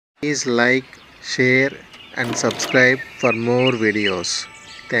Please like, share and subscribe for more videos.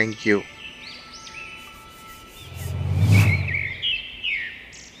 Thank you.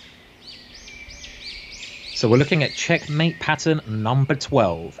 So we're looking at checkmate pattern number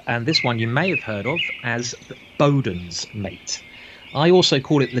 12, and this one you may have heard of as Boden'S mate. I also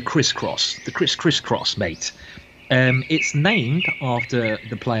call it the crisscross, the crisscross mate. It's named after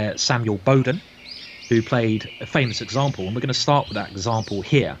the player Samuel Boden, who played a famous example, and we're going to start with that example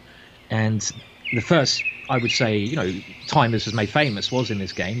here. And the first, I would say, time this was made famous was in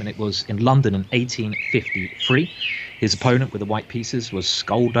this game, and it was in London in 1853. His opponent with the white pieces was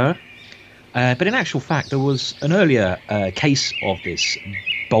Skulder. But in actual fact, there was an earlier case of this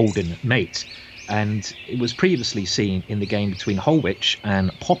Boden mate, and it was previously seen in the game between Holwich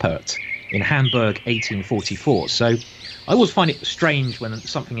and Poppert in Hamburg 1844. So I always find it strange when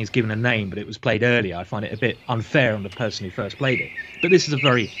something is given a name but it was played earlier. I find it a bit unfair on the person who first played it. But this is a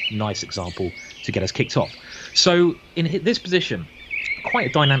very nice example to get us kicked off. So in this position, quite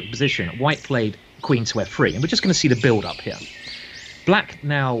a dynamic position, White played Queen to F3, and we're just going to see the build up here. Black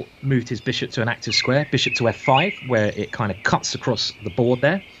now moved his bishop to an active square, bishop to F5, where it kind of cuts across the board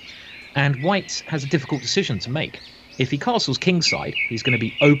there. And White has a difficult decision to make. If he castles kingside, he's going to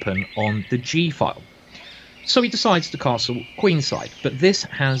be open on the G file. So he decides to castle queenside, but this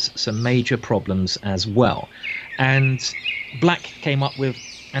has some major problems as well. And Black came up with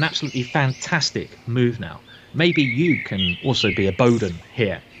an absolutely fantastic move now. Maybe you can also be a Boden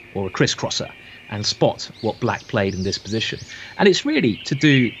here, or a crisscrosser, and spot what Black played in this position. And it's really to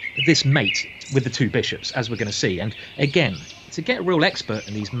do this mate with the two bishops, as we're going to see. And again, to get a real expert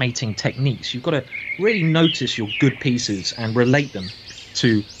in these mating techniques, you've got to really notice your good pieces and relate them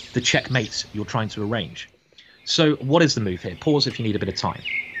to the checkmates you're trying to arrange. So what is the move here? Pause if you need a bit of time.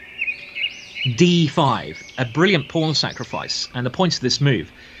 D5, a brilliant pawn sacrifice. And the point of this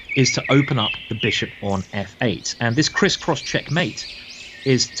move is to open up the bishop on F8. And this crisscross checkmate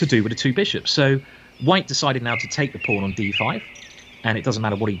is to do with the two bishops. So White decided now to take the pawn on D5, and it doesn't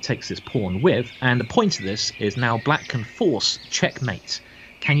matter what he takes this pawn with. And the point of this is now Black can force checkmate.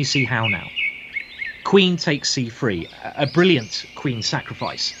 Can you see how now? Queen takes C3, a brilliant queen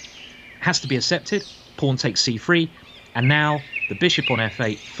sacrifice. Has to be accepted. Pawn takes C3, and now the bishop on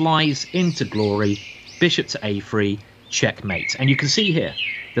F8 flies into glory. Bishop to A3, checkmate. And you can see here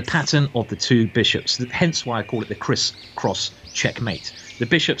the pattern of the two bishops, hence why I call it the crisscross checkmate. The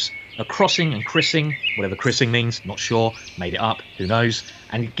bishops are crossing and crissing, whatever crissing means, not sure, made it up, who knows,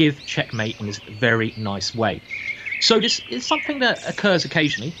 and give checkmate in this very nice way. So this is something that occurs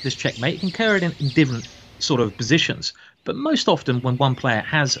occasionally, this checkmate. It can occur in different sort of positions, but most often when one player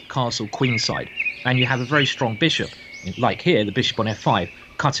has castle queenside and you have a very strong bishop, like here, the bishop on F5,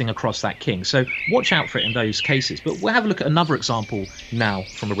 cutting across that king. So watch out for it in those cases. But we'll have a look at another example now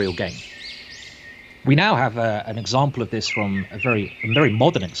from a real game. We now have an example of this from a very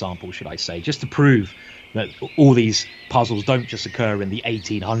modern example, should I say, just to prove that all these puzzles don't just occur in the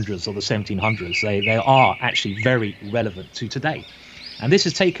 1800s or the 1700s. They are actually very relevant to today. And this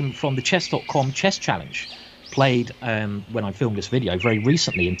is taken from the chess.com chess challenge, played when I filmed this video very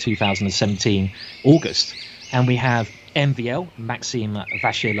recently in 2017, August. And we have MVL, Maxime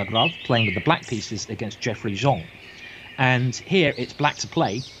Vacher-Lagrave, playing with the black pieces against Jeffrey Jean. And here it's Black to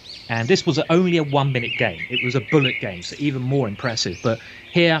play. And this was only a 1 minute game. It was a bullet game, so even more impressive. But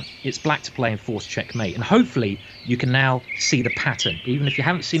here it's Black to play and force checkmate. And hopefully you can now see the pattern. Even if you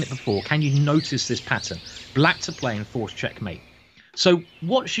haven't seen it before, can you notice this pattern? Black to play and force checkmate. So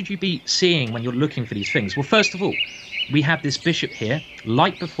what should you be seeing when you're looking for these things? Well, first of all, we have this bishop here,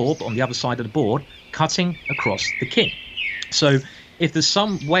 like before, but on the other side of the board, cutting across the king. So if there's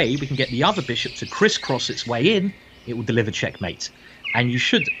some way we can get the other bishop to crisscross its way in, it will deliver checkmate. And you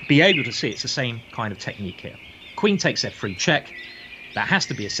should be able to see it's the same kind of technique here. Queen takes F3 check. That has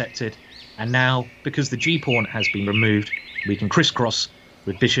to be accepted. And now, because the G-pawn has been removed, we can crisscross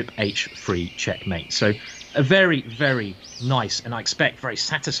with bishop H3 checkmate. So a very, very nice, and I expect very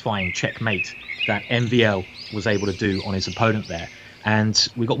satisfying checkmate that MVL was able to do on his opponent there. And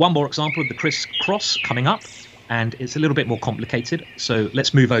we've got one more example of the crisscross coming up, and it's a little bit more complicated. So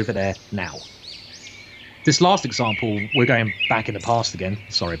let's move over there now. This last example, we're going back in the past again,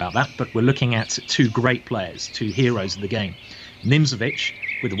 sorry about that, but we're looking at two great players, two heroes of the game. Nimzowitsch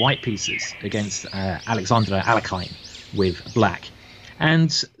with the white pieces against Alexander Alekhine with black.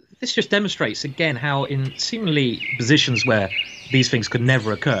 And this just demonstrates again how in seemingly positions where these things could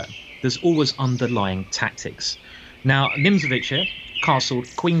never occur, there's always underlying tactics. Now, Nimzowitsch here castled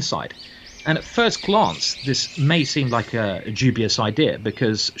queenside. And at first glance, this may seem like a dubious idea,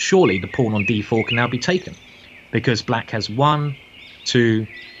 because surely the pawn on d4 can now be taken, because black has 1, 2,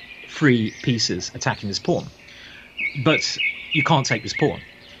 3 pieces attacking this pawn. But you can't take this pawn.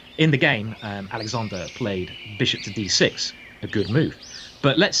 In the game, Alexander played bishop to d6, a good move.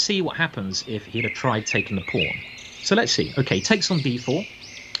 But let's see what happens if he'd have tried taking the pawn. So let's see. Okay, takes on d4,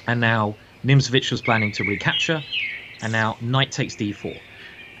 and now Nimzovich was planning to recapture, and now knight takes d4.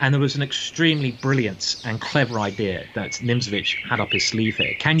 And there was an extremely brilliant and clever idea that Nimzovich had up his sleeve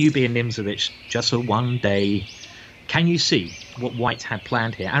here. Can you be a Nimzovich just for one day? Can you see what white had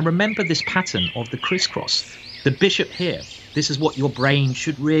planned here? And remember this pattern of the crisscross. The bishop here, this is what your brain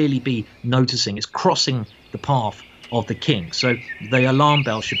should really be noticing. It's crossing the path of the king. So the alarm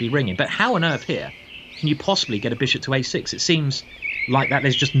bell should be ringing. But how on earth here can you possibly get a bishop to a6? It seems like that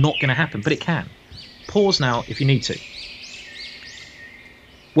is just not going to happen, but it can. Pause now if you need to.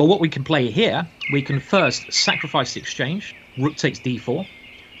 Well, what we can play here, we can first sacrifice the exchange. Rook takes d4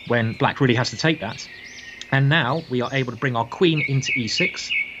 when black really has to take that. And now we are able to bring our queen into e6.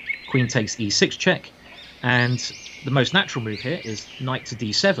 Queen takes e6 check. And the most natural move here is knight to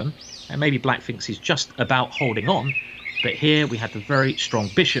d7. And maybe black thinks he's just about holding on. But here we have the very strong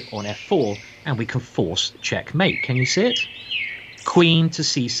bishop on f4. And we can force checkmate. Can you see it? Queen to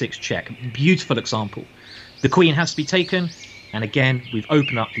c6 check. Beautiful example. The queen has to be taken. And again, we've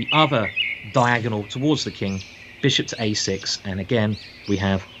opened up the other diagonal towards the king. Bishop to a6. And again, we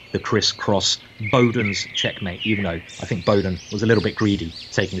have the crisscross Boden'S checkmate. Even though I think Boden was a little bit greedy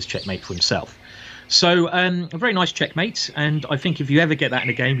taking this checkmate for himself. So a very nice checkmate, and I think if you ever get that in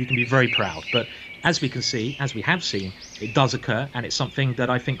a game, you can be very proud. But as we can see, as we have seen, it does occur, and it's something that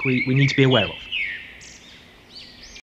I think we need to be aware of.